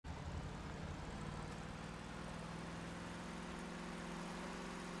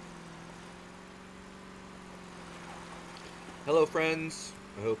Hello, friends.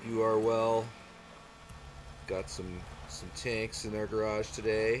 I hope you are well. Got some tanks in our garage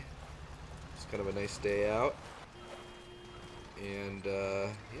today. It's kind of a nice day out, and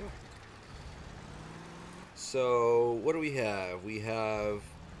yeah. So what do we have? We have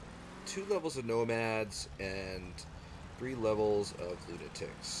 2 levels of nomads and 3 levels of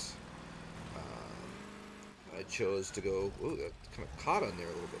lunatics. I chose to go. Ooh, that kind of caught on there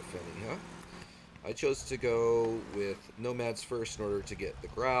a little bit, funny, huh? I chose to go with nomads first in order to get the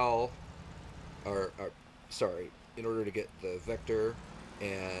growl, or sorry, in order to get the vector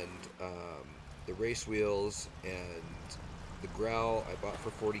and the race wheels and the growl I bought for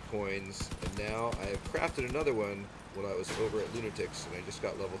 40 coins, and now I have crafted another one when I was over at Lunatics, and I just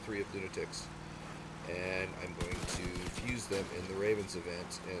got level 3 of Lunatics, and I'm going to fuse them in the Ravens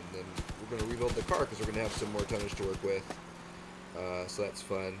event, and then we're going to rebuild the car because we're going to have some more tonnage to work with, so that's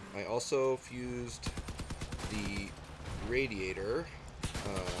fun. I also fused the radiator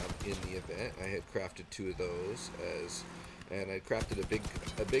in the event. I had crafted 2 of those and I crafted a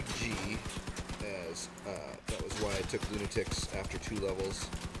big G as that was why I took lunatics after 2 levels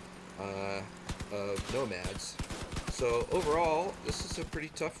of nomads. So overall, this is a pretty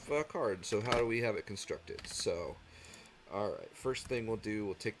tough card. So how do we have it constructed? So, all right, first thing we'll do,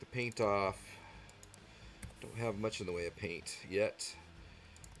 we'll take the paint off. Don't have much in the way of paint yet.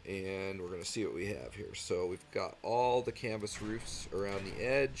 And we're going to see what we have here. So we've got all the canvas roofs around the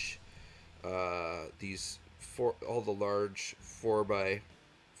edge. All the large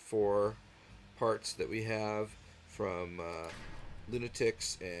 4x4 parts that we have from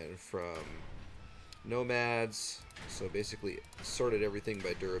lunatics and from nomads. So basically sorted everything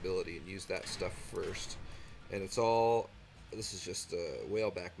by durability and used that stuff first. And it's all, this is just a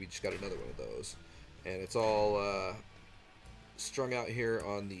whaleback. We just got another one of those. And it's all strung out here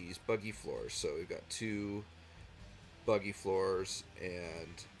on these buggy floors. So we've got 2 buggy floors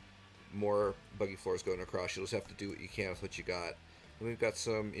and more buggy floors going across. You'll just have to do what you can with what you got. And we've got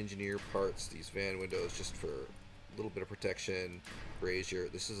some engineer parts, these van windows, just for a little bit of protection, brazier.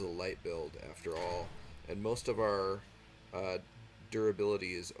 This is a light build after all, and most of our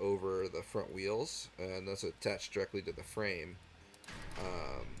durability is over the front wheels, and that's attached directly to the frame.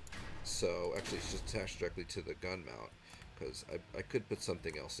 So actually it's just attached directly to the gun mount, because I could put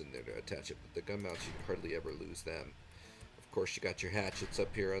something else in there to attach it, but the gun mounts, you hardly ever lose them. Of course, you got your hatchets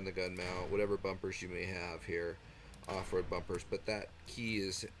up here on the gun mount, whatever bumpers you may have here, off-road bumpers, but that key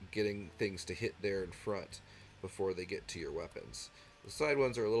is getting things to hit there in front before they get to your weapons. The side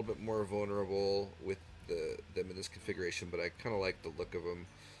ones are a little bit more vulnerable with them in this configuration, but I kind of like the look of them,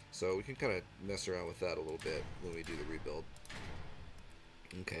 so we can kind of mess around with that a little bit when we do the rebuild.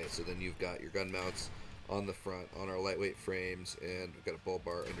 Okay, so then you've got your gun mounts on the front on our lightweight frames, and we've got a bull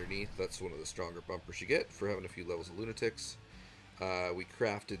bar underneath. That's one of the stronger bumpers you get for having a few levels of lunatics. We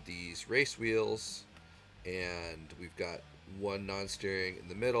crafted these race wheels, and we've got one non-steering in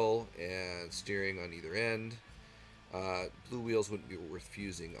the middle and steering on either end. Blue wheels wouldn't be worth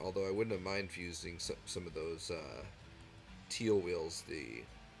fusing, although I wouldn't have mind fusing some of those teal wheels, the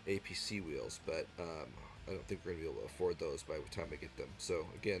APC wheels, but I don't think we're going to be able to afford those by the time I get them. So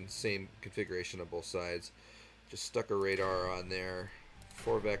again, same configuration on both sides. Just stuck a radar on there.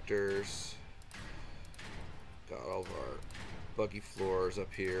 4 vectors. Got all of our buggy floors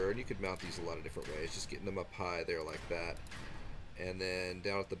up here, and you could mount these a lot of different ways. Just getting them up high there like that. And then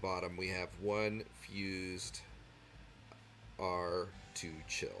down at the bottom we have one fused R2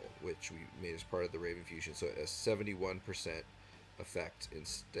 chill, which we made as part of the Raven Fusion. So it has 71% effect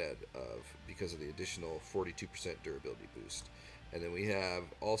instead of, because of the additional 42% durability boost. And then we have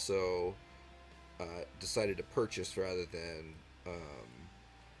also decided to purchase rather than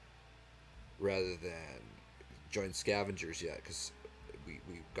join scavengers yet, because we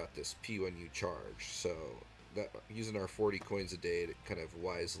got this P1 Charge. So that, using our 40 coins a day to kind of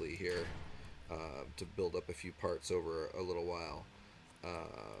wisely here to build up a few parts over a little while.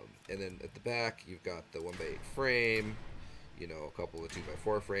 And then at the back you've got the 1x8 frame, you know, a couple of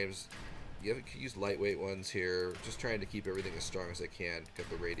 2x4 frames. You have to use lightweight ones here, just trying to keep everything as strong as I can. Got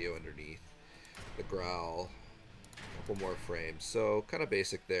the radio underneath, the growl, a couple more frames. So kind of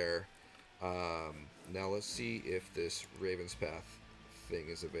basic there. Now let's see if this Raven's Path thing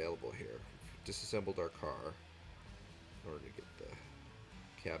is available here. Disassembled our car in order to get the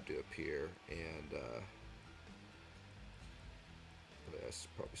cab to appear, and let's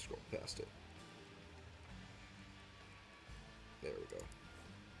probably scroll past it. There we go.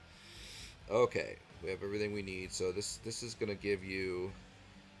 Okay, we have everything we need. So this is going to give you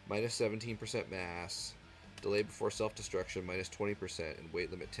minus 17% mass, delay before self-destruction minus 20%, and weight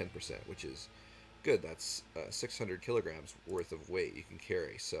limit 10%, which is good. That's 600 kilograms worth of weight you can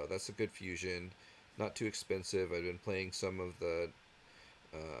carry. So that's a good fusion. Not too expensive. I've been playing some of the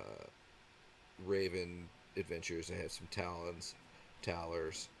uh, Raven adventures. I had some Talors,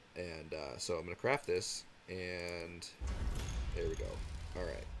 and so I'm gonna craft this, and there we go. All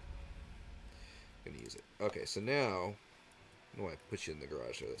right, gonna use it. Okay, so now, I don't know why I put you in the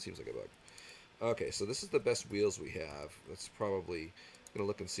garage there. That seems like a bug. Okay, so this is the best wheels we have. That's probably gonna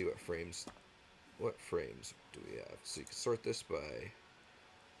look and see what frames. What frames do we have? So you can sort this by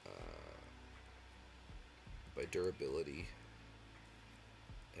durability.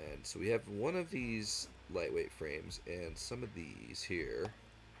 And so we have one of these lightweight frames and some of these here.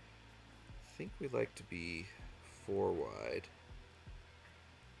 I think we like to be 4 wide.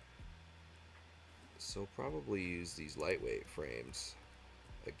 So probably use these lightweight frames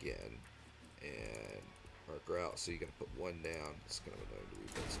again. And our grout, so you gotta put one down. It's kind of annoying to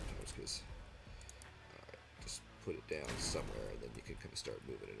rebuild sometimes because just put it down somewhere and then you can kind of start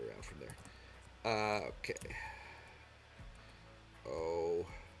moving it around from there. Okay. Oh.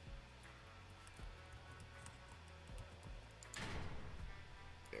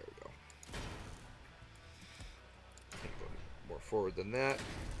 There we go. Can't go more forward than that.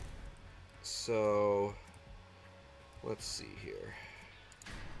 So, let's see here.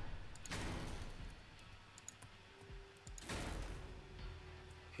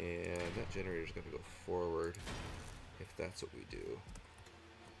 And that generator's going to go forward if that's what we do.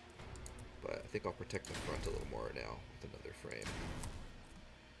 But I think I'll protect the front a little more now with another frame.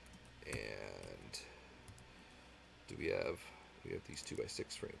 And do we have these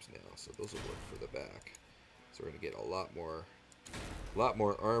 2x6 frames now, so those will work for the back. So we're going to get a lot more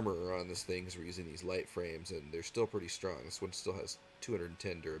armor on this thing because we're using these light frames, and they're still pretty strong. This one still has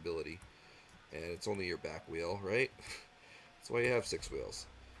 210 durability, and it's only your back wheel, right? That's why you have 6 wheels.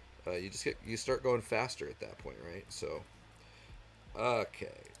 You start going faster at that point, right? So,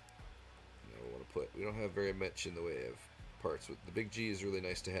 okay. We don't have very much in the way of parts. With the big G is really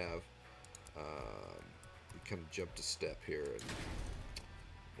nice to have. We kind of jumped a step here and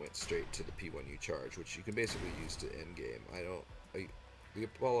went straight to the P1 Charge, which you can basically use to end game. The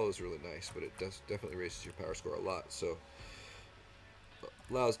Apollo is really nice, but it definitely raises your power score a lot. So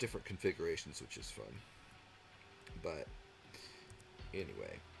allows different configurations, which is fun. But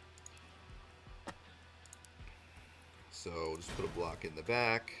anyway. So just put a block in the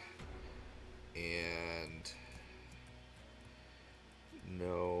back, and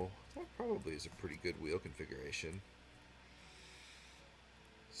no, that probably is a pretty good wheel configuration.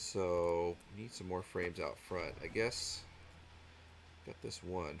 So need some more frames out front. I guess got this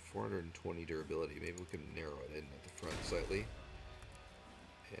one, 420 durability. Maybe we can narrow it in at the front slightly.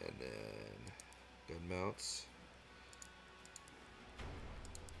 And then gun mounts.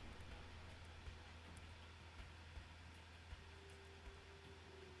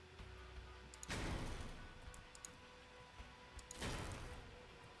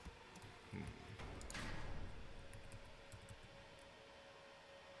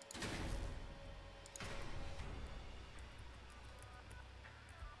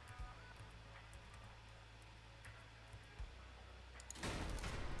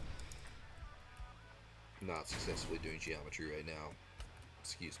 Not successfully doing geometry right now.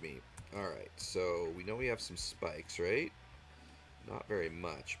 Excuse me. Alright, so we know we have some spikes, right? Not very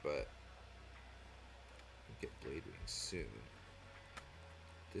much, but we'll get blade wings soon.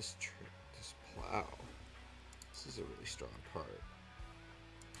 This plow. This is a really strong part.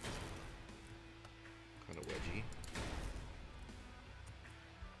 Kind of wedgy.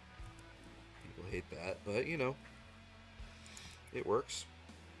 People hate that, but you know, it works.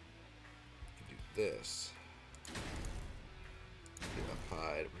 You can do this. Get up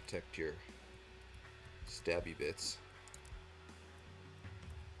high to protect your stabby bits.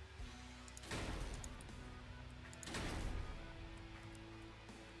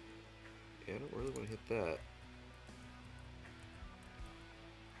 Yeah, I don't really want to hit that.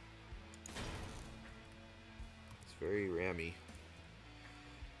 It's very rammy.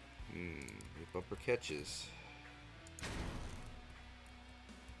 Your bumper catches.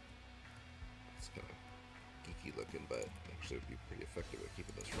 It's kind of geeky looking, but actually would be pretty effective at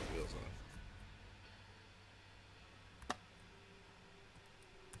keeping those front wheels on.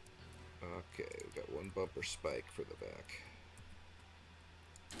 Okay, we've got one bumper spike for the back.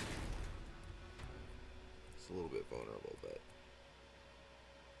 It's a little bit vulnerable, but...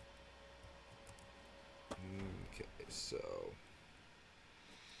 Okay, so...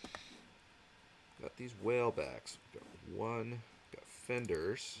 got these whale backs. We've got got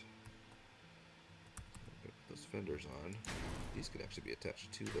fenders. Put those fenders on. These could actually be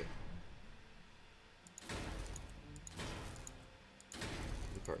attached to the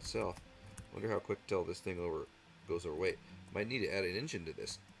car itself. Wonder how quick till this thing goes over weight. Might need to add an engine to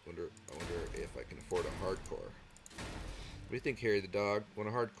this. I wonder if I can afford a hardcore. What do you think, Harry the dog? Want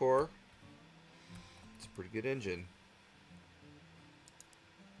a hardcore? It's a pretty good engine.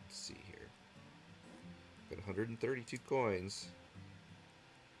 Let's see here. Got 132 coins.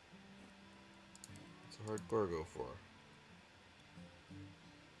 What's a hardcore go for?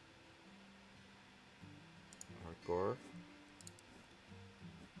 Hardcore.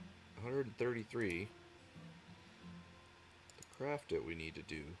 133. To craft it, we need to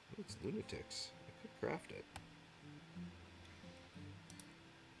do. It's Lunatics. I could craft it.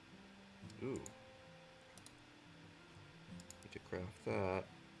 Ooh. Need to craft that.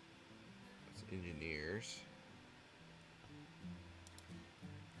 That's engineers.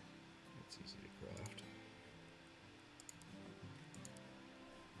 That's easy to craft.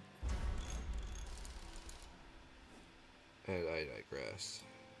 And I digress.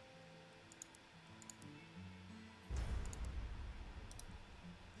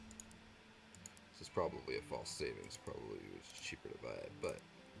 This is probably a false savings. Probably it was cheaper to buy it, but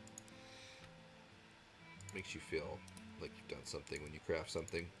makes you feel like you've done something when you craft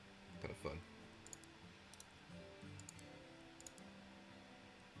something. Kind of fun.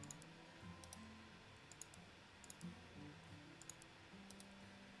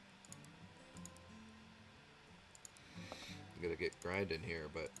 I'm gonna get grinding here,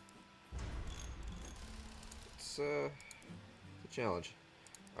 but it's a challenge.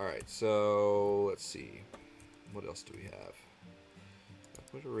 Alright, so let's see. What else do we have? I'll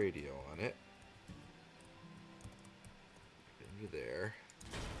put a radio on it. Into there.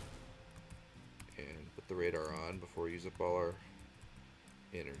 And put the radar on before we use up all our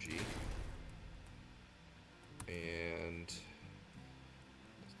energy. And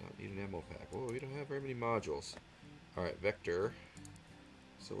does not need an ammo pack. Oh, we don't have very many modules. Alright, vector.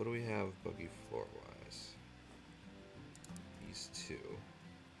 So what do we have buggy floor wise? These two.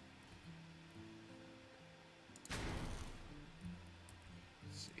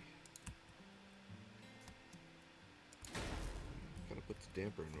 Let's see. Gotta put the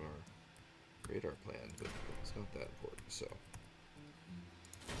damper in our radar plan, but it's not that important, so.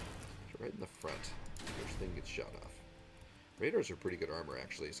 Right in the front. First thing gets shot off. Radars are pretty good armor,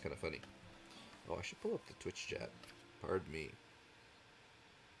 actually. It's kind of funny. Oh, I should pull up the Twitch chat. Pardon me.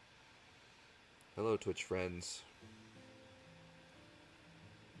 Hello, Twitch friends.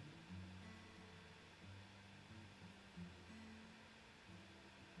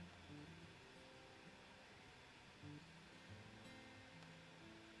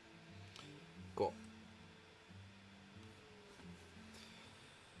 Cool.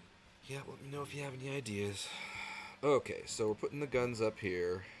 Yeah, let me know if you have any ideas. Okay, so we're putting the guns up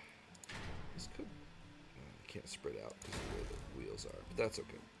here. This could... can't spread out because of the way the wheels are, but that's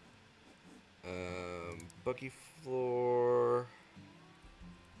okay. Buggy floor.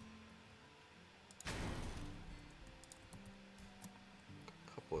 A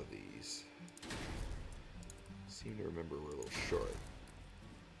couple of these. Seem to remember we're a little short.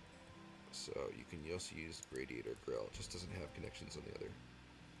 So you can also use radiator grill. It just doesn't have connections on the other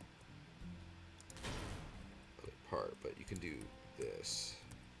part, but you can do this.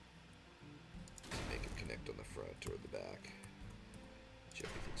 Make it connect on the front or the back. Which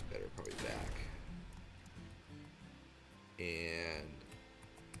everything's better, probably back. And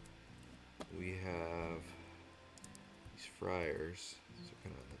we have these fryers. These are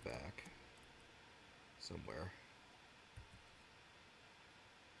kind of on the back somewhere.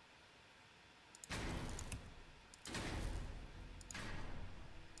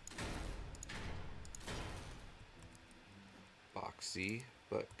 Boxy,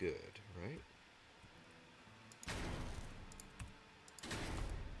 but good, right?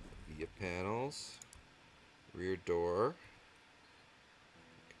 Via panels, rear door,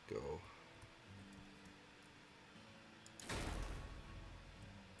 go.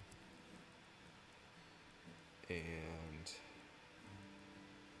 And let's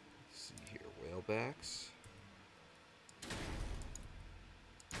see here, whalebacks.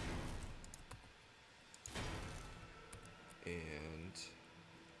 And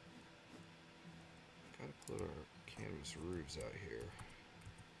gotta put our canvas roofs out here.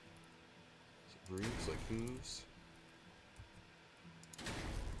 Roofs like hooves.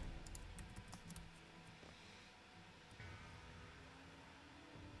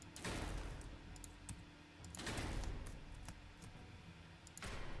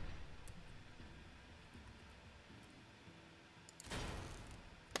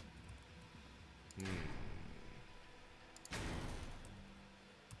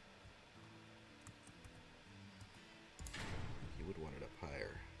 You would want it up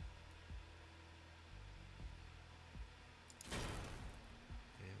higher.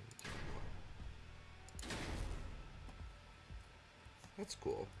 that's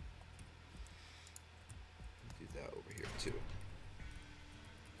cool. Do that over here too.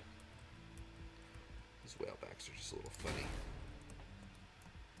 These whalebacks are just a little funny.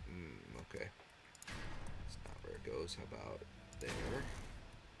 Okay. That's not where it goes. How about there?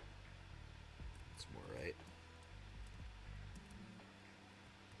 That's more right.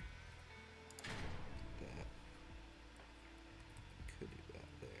 That. Could do that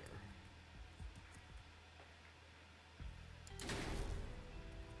there.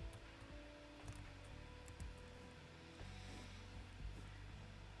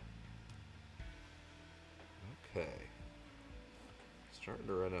 Okay. Starting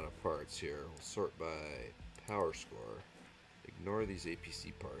to run out of parts here. We'll sort by power score. Ignore these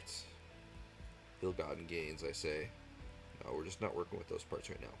APC parts. Ill-gotten gains, I say. No, we're just not working with those parts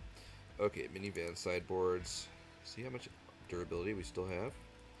right now. Okay, minivan sideboards. See how much durability we still have?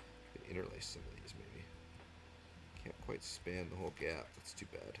 Interlace some of these, maybe. Can't quite span the whole gap. That's too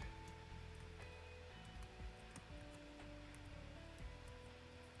bad.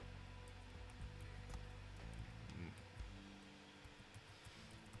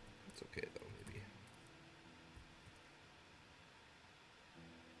 That's okay, though, maybe.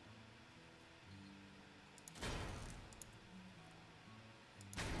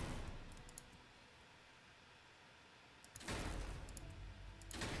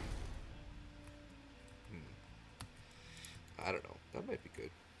 I don't know. That might be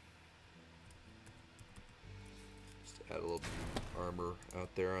good. Just add a little armor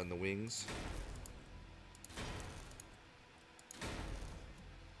out there on the wings.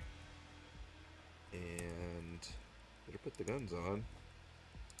 And better put the guns on.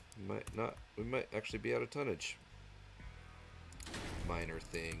 We might actually be out of tonnage. Minor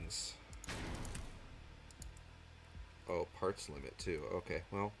things. Oh, parts limit too. Okay,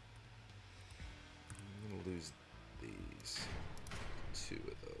 well, I'm gonna lose these. 2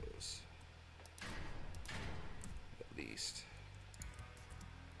 of those. At least.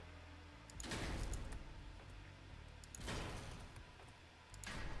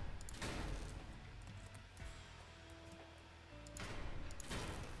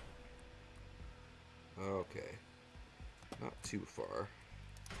 Okay. Not too far.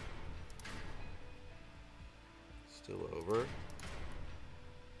 Still over.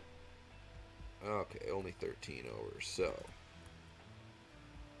 Okay, only 13 over, so.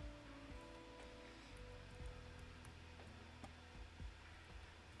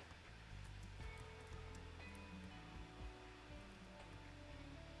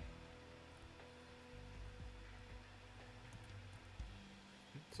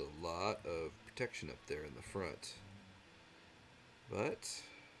 It's a lot of protection up there in the front. But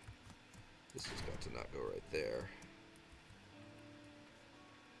this has got to not go right there.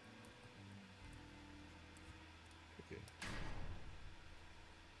 Okay.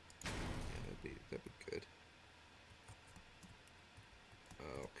 Yeah, that'd be good.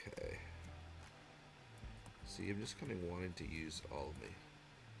 Okay. See, I'm just kind of wanting to use all of my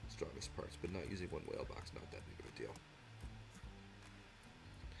strongest parts, but not using one whale box, not that big of a deal.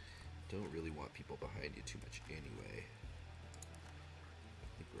 Don't really want people behind you too much anyway. I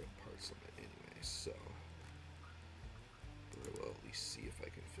think we're at parts limit anyway, so we'll at least see if I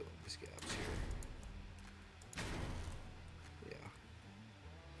can fill in these gaps here. Yeah.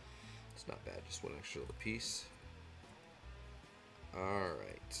 It's not bad, just one extra little piece.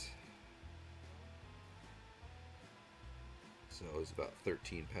 Alright. So it's about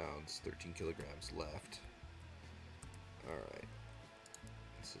 13 pounds, 13 kilograms left. Alright.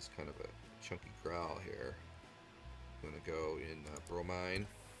 This is kind of a chunky growl here. I'm going to go in bromine.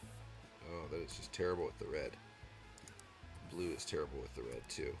 Oh, that is just terrible with the red. Blue is terrible with the red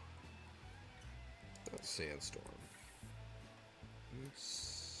too. Sandstorm.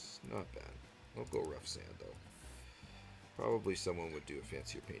 It's not bad. I'll go rough sand though. Probably someone would do a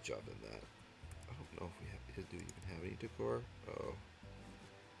fancier paint job than that. I don't know if we have. Do we even have any decor? Oh,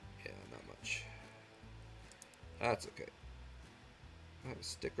 yeah, not much. That's okay. I have a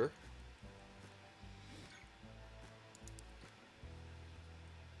sticker.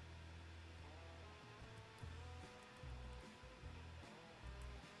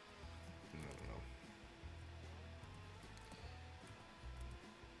 I don't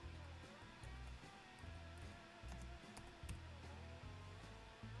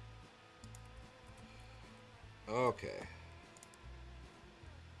know. Okay.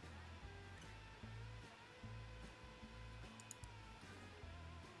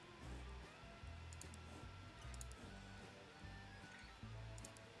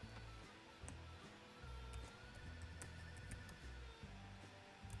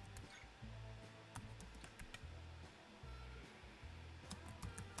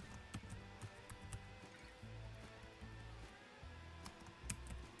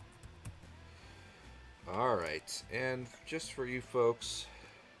 Alright, and just for you folks,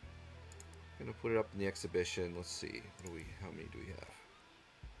 I'm gonna put it up in the exhibition. Let's see, how many do we have?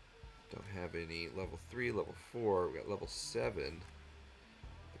 Don't have any. Level 3, level 4, we got level 7.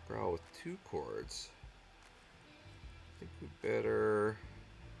 The Growl with 2 chords. I think we better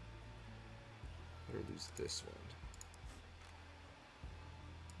lose this one.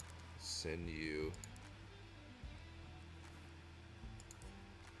 Send you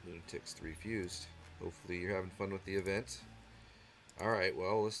Lunatics 3 Fused. Hopefully you're having fun with the event. Alright,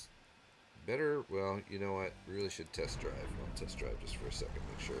 well, well, you know what? We really should test drive. I'll test drive just for a second,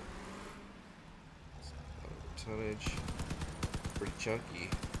 make sure. Tonnage. Pretty chunky.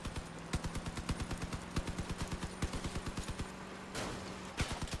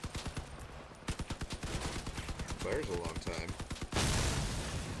 Fires a long time.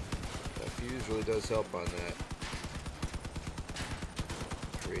 That fuse really does help on that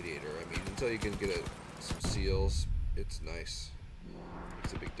radiator. I mean, until you can get some seals, it's nice.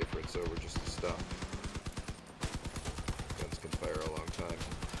 It's a big difference over just the stock. Guns can fire a long time.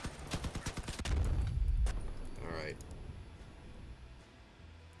 Alright.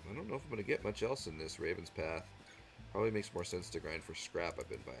 I don't know if I'm going to get much else in this Raven's Path. Probably makes more sense to grind for scrap. I've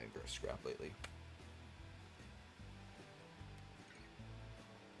been buying scrap lately.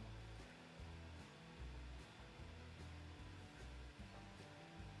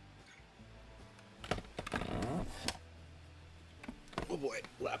 Oh boy,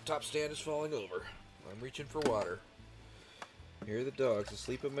 laptop stand is falling over. I'm reaching for water. Here are the dogs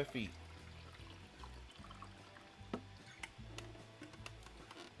asleep at my feet.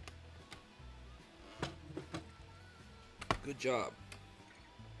 Good job.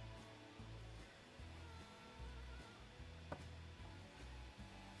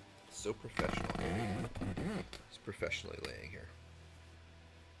 So professional. It's professionally laying here.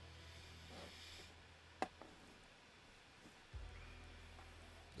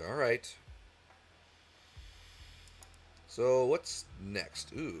 Alright. So what's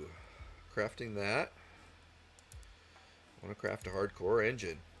next? Ooh. Crafting that. I want to craft a hardcore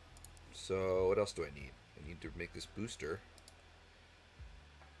engine. So what else do I need? I need to make this booster.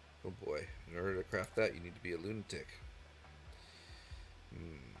 Oh boy. In order to craft that, you need to be a lunatic.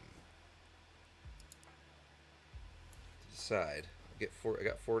 Decide. I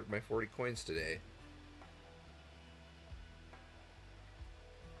got my 40 coins today.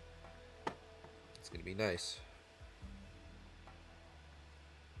 It's gonna be nice.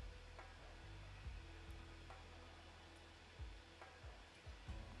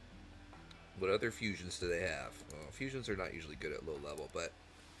 What other fusions do they have? Well, fusions are not usually good at low level, but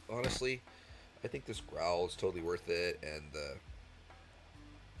honestly, I think this Growl is totally worth it, and the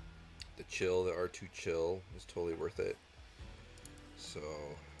chill, the R2 chill, is totally worth it. So,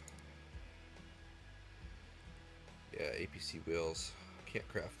 yeah, APC wheels. Can't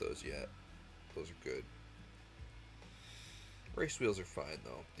craft those yet. Those are good. Race wheels are fine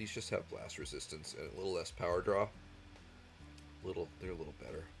though. These just have blast resistance and a little less power draw. They're a little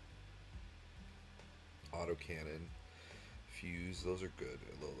better. Autocannon, fuse, those are good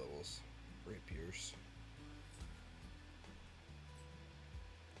at low levels. Rapiers.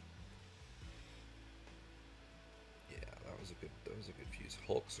 Yeah, that was a good fuse.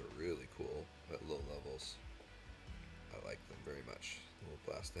 Hulks are really cool at low levels. I like them very much.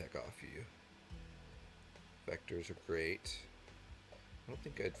 They'll blast the heck off you. Vectors are great. I don't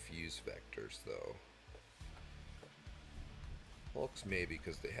think I'd fuse vectors though. Hulks maybe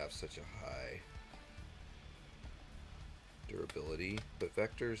because they have such a high durability, but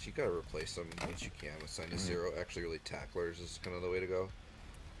vectors, you gotta replace them once you can with Sinus Zero. Actually, really, tacklers is kind of the way to go,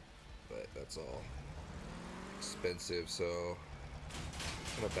 but that's all expensive, so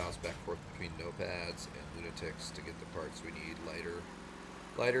I'm gonna bounce back and forth between nopads and lunatics to get the parts we need.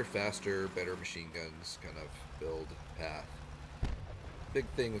 Lighter, faster, better machine guns kind of build path. Big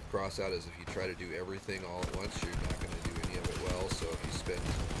thing with crossout is if you try to do everything all at once, you're not going to do any of it well. So if you spend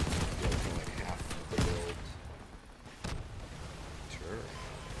kind of like half of the build, turn.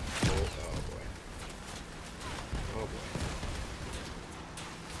 Oh boy. Oh boy.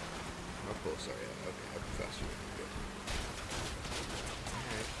 How close are you? Okay, how fast are you? Good.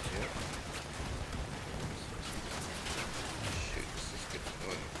 Alright, yep. Shoot, this is getting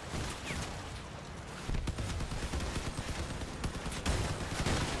annoying.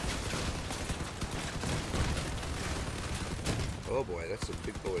 Oh boy, that's some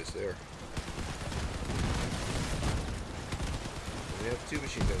big boys there. We have 2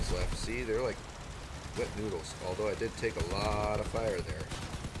 machine guns left. See, they're like wet noodles. Although I did take a lot of fire there.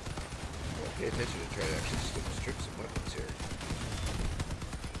 Well, pay attention and try to actually strip some weapons here.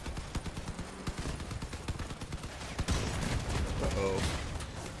 Uh-oh.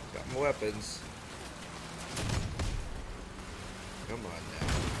 Got my weapons. Come on now.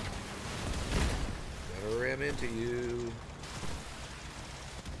 Gotta ram into you.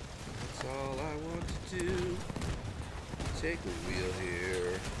 That's all I want to do. Take a wheel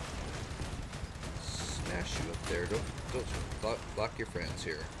here. Smash you up there. Don't block your friends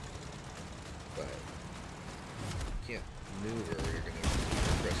here. But you can't maneuver or you're gonna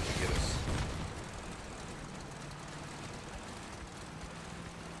press to get us.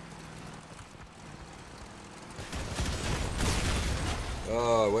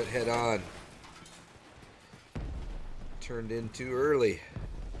 Oh, I went head on. Turned in too early.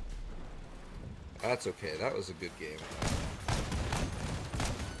 That's okay. That was a good game.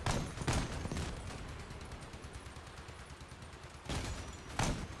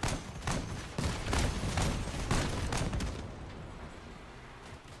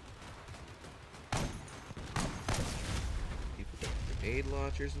 People got grenade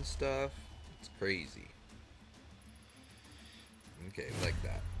launchers and stuff. It's crazy. Okay, like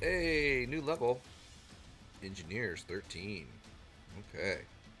that. Hey, new level. Engineers 13. Okay.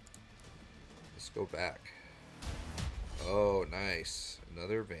 Let's go back. Oh, nice.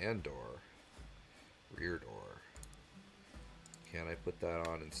 Another van door. Rear door. Can I put that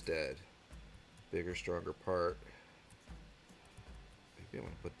on instead? Bigger, stronger part. Maybe I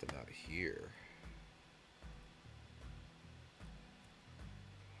want to put them out here.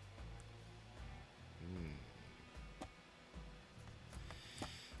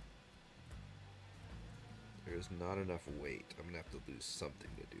 There's not enough weight. I'm going to have to lose something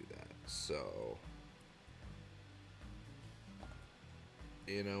to do that. So,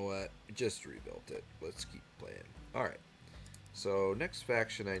 you know what? Just rebuilt it. Let's keep playing. Alright. So, next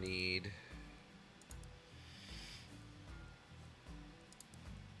faction I need...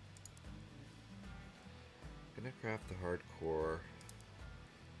 I'm going to craft the hardcore.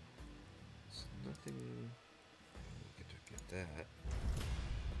 It's nothing... I don't get that.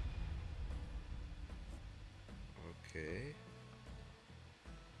 Okay.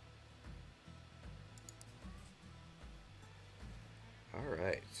 All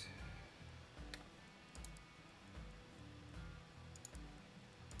right.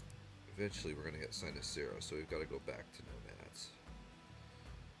 Eventually we're going to get Sinus-Zero, so we've got to go back to Nomads.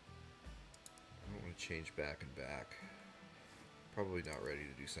 I don't want to change back and back. Probably not ready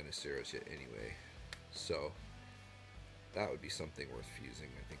to do Sinus-Zeros yet anyway. So that would be something worth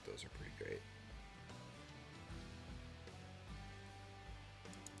fusing. I think those are pretty great.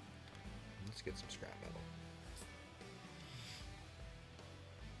 Let's get some scrap metal.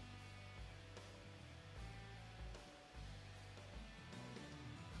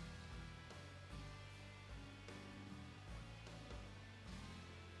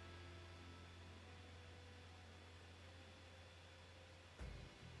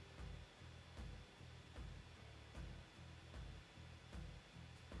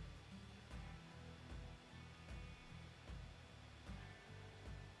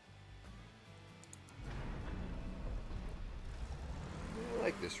 I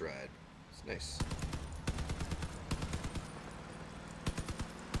like this ride. It's nice.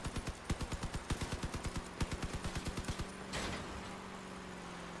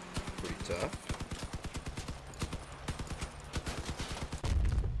 Pretty tough.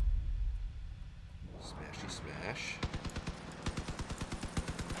 Smashy smash.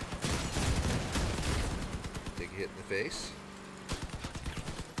 Take a hit in the face.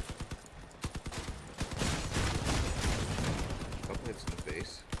 Hits in the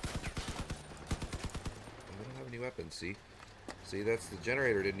face. I don't have any weapons, see? See, that's the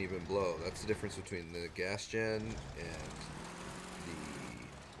generator didn't even blow. That's the difference between the gas gen and the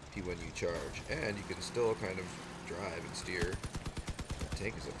P1 Charge. And you can still kind of drive and steer. The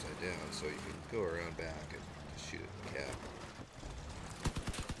tank is upside down, so you can go around back and just shoot it in the cab.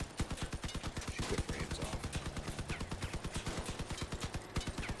 Shoot the frames off.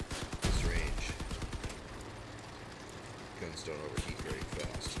 This range. Guns don't overheat very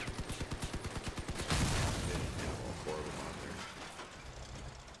fast. Then have all four of them on there.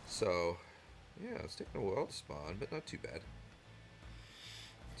 So, yeah, it's taking a while to spawn, but not too bad.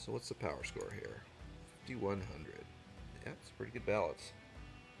 So what's the power score here? 5100. Yeah, it's a pretty good balance.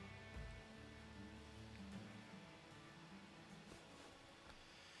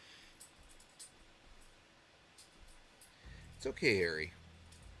 It's okay, Harry.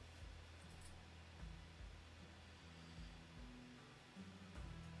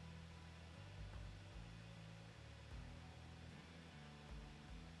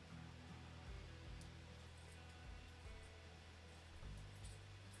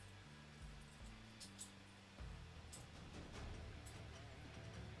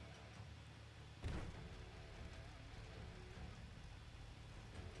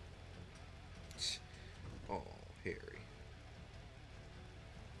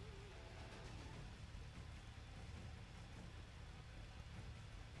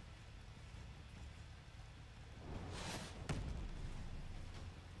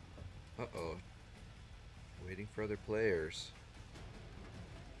 for other players.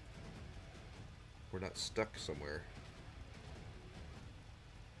 We're not stuck somewhere.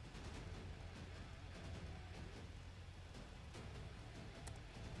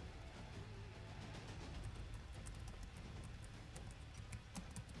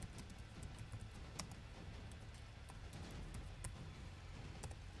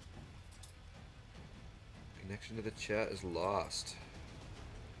 Connection to the chat is lost.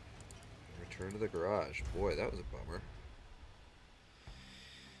 Return to the garage. Boy, that was a bummer.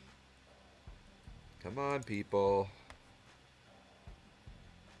 Come on, people.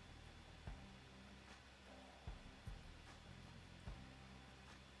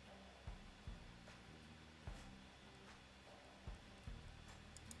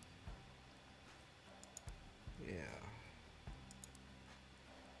 Yeah.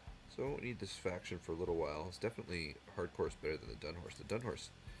 So I won't need this faction for a little while. It's definitely hardcore is better than the Dunhorse.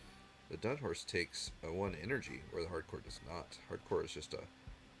 The Dunhorse takes a 1 energy, where the hardcore does not. Hardcore is just a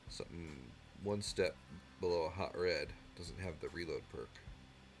something one step below a hot red. Doesn't have the reload perk,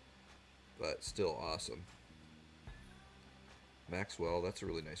 but still awesome. Maxwell, that's a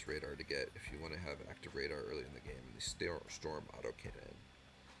really nice radar to get if you want to have active radar early in the game. And the storm autocannon,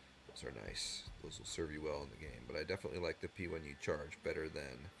 those are nice. Those will serve you well in the game. But I definitely like the P1 Charge better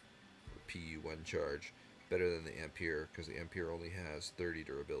than the PU1 Charge, better than the Ampere, because the Ampere only has 30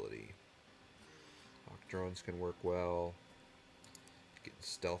 durability. Hawk drones can work well. Getting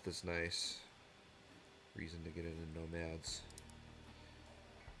stealth is nice. Reason to get into nomads.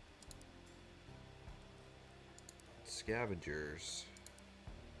 Scavengers.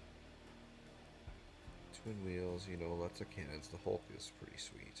 Twin wheels, you know, lots of cannons. The Hulk is pretty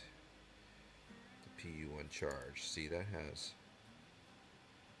sweet. The PU1 Charge. See, that has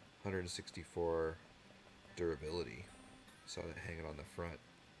 164 durability. Saw that hanging on the front.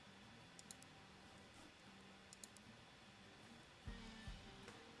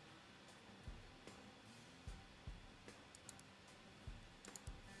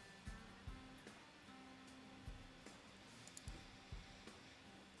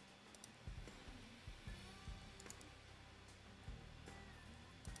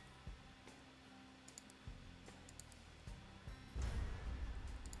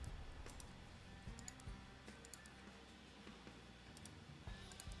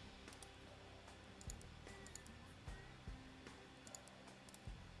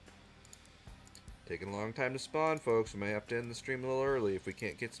 Taking a long time to spawn, folks. We may have to end the stream a little early if we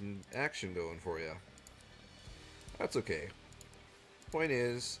can't get some action going for you. That's okay. Point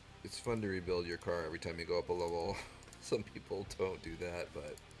is, it's fun to rebuild your car every time you go up a level. Some people don't do that,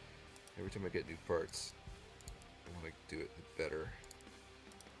 but every time I get new parts, I want to do it better.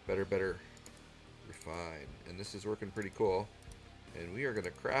 Better. Refine. And this is working pretty cool. And we are going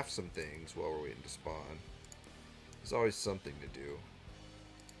to craft some things while we're waiting to spawn. There's always something to do.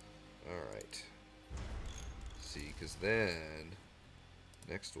 Alright. See, because then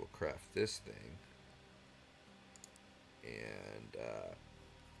next we'll craft this thing, and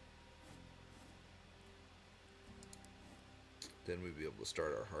then we'll be able to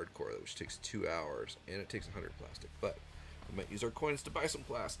start our hardcore, which takes 2 hours, and it takes 100 plastic, but we might use our coins to buy some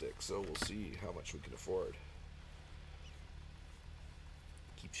plastic, so we'll see how much we can afford.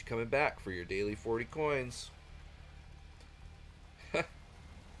 Keeps you coming back for your daily 40 coins.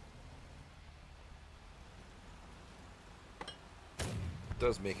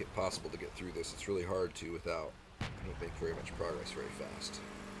 Does make it possible to get through this. It's really hard to without. I don't make very much progress very fast.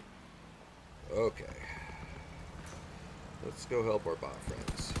 Okay. Let's go help our bot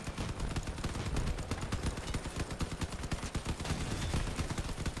friends.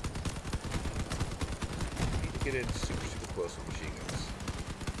 Need to get in super close with machine guns.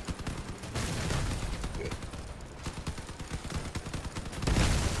 Good.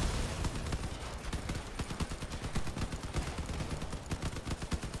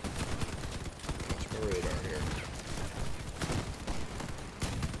 Radar here.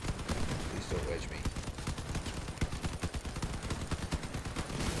 Please don't wedge me.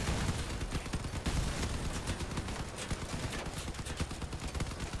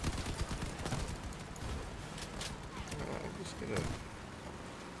 I'm just gonna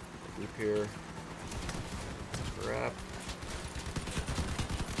group here. Wrap.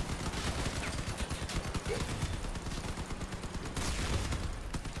 Good.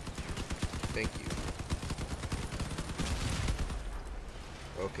 Thank you.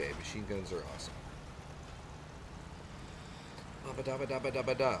 Okay, machine guns are awesome.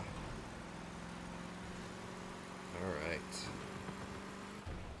 Ba-da-ba-da-ba-da-ba-da. Alright.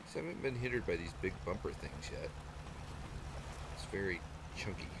 So I haven't been hindered by these big bumper things yet. It's very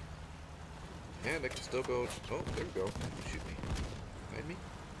chunky. And I can still go... Oh, there we go. Shoot me. Behind me?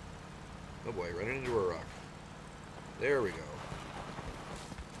 Oh boy, running into a rock. There we go.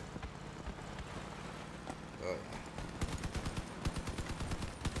 Oh yeah.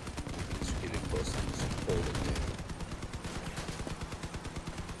 Just getting close and just hold it down.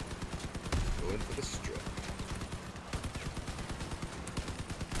 Go in for the strip.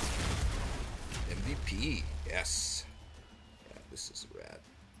 MVP. Yes. Yeah, this is a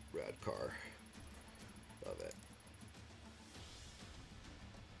rad car. Love it.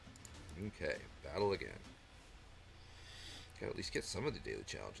 Okay, battle again. Gotta at least get some of the daily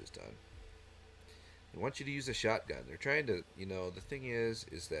challenges done. They want you to use a shotgun. They're trying to, you know, the thing is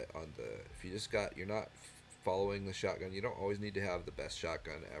that on the, if you just got, you're not following the shotgun, you don't always need to have the best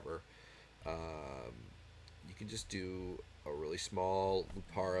shotgun ever. You can just do a really small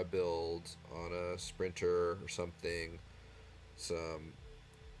Lupara build on a Sprinter or something. Some,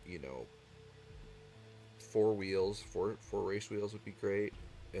 you know, four race wheels would be great,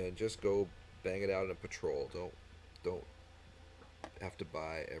 and just go bang it out in a patrol. Don't have to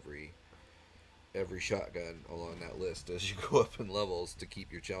buy every shotgun along that list as you go up in levels to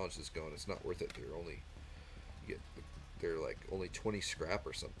keep your challenges going. It's not worth it. They're like only 20 scrap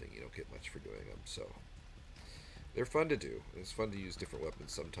or something. You don't get much for doing them, so they're fun to do. It's fun to use different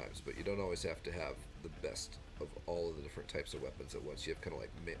weapons sometimes, but you don't always have to have the best of all of the different types of weapons at once. You have kind of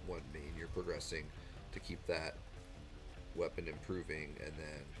like one main you're progressing to keep that weapon improving, and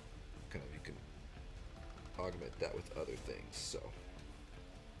then kind of you can augment that with other things. So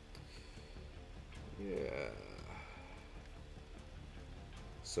yeah.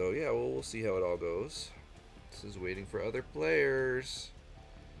 So yeah, well, we'll see how it all goes. This is waiting for other players.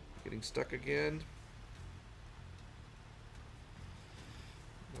 Getting stuck again.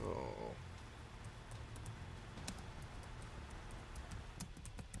 Oh.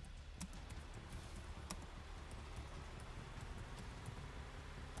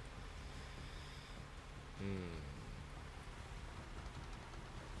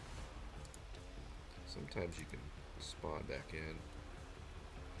 Sometimes you can spawn back in.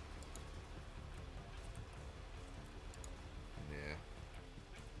 Yeah.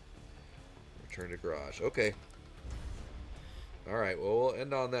 Return to garage. Okay. Alright, well, we'll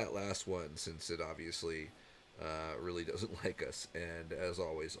end on that last one since it obviously really doesn't like us. And as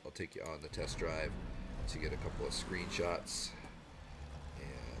always, I'll take you on the test drive to get a couple of screenshots.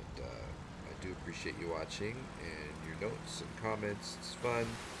 And I do appreciate you watching and your notes and comments. It's fun.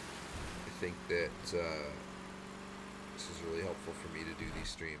 I think that this is really helpful for me to do these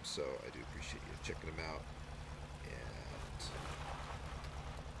streams, so I do appreciate you checking them out. And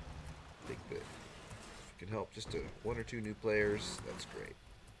I think that if it can help just one or two new players, that's great.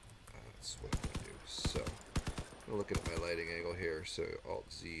 That's what I'm going to do. So I'm looking at my lighting angle here, so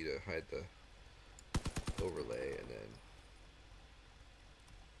Alt-Z to hide the overlay,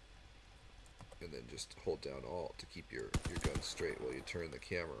 and then just hold down Alt to keep your gun straight while you turn the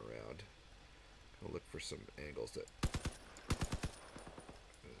camera around. I'll look for some angles that,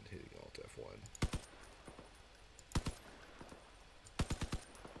 and hitting Alt F1.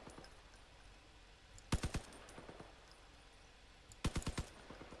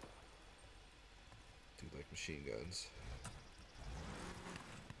 Do like machine guns.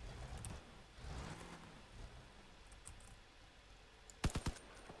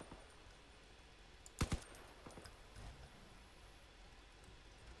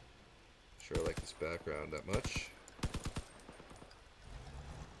 Sure, I like this background that much.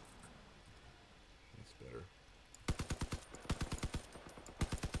 That's better.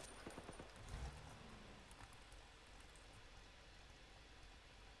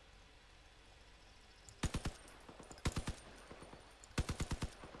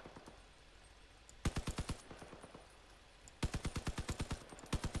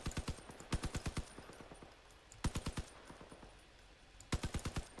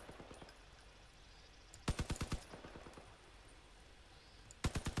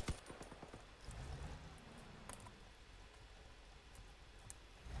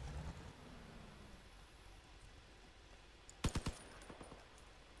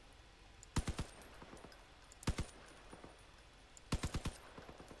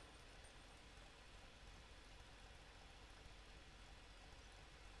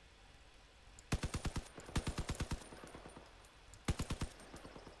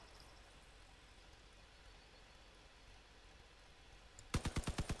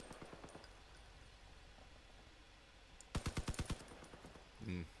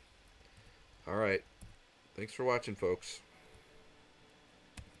 All right. Thanks for watching, folks.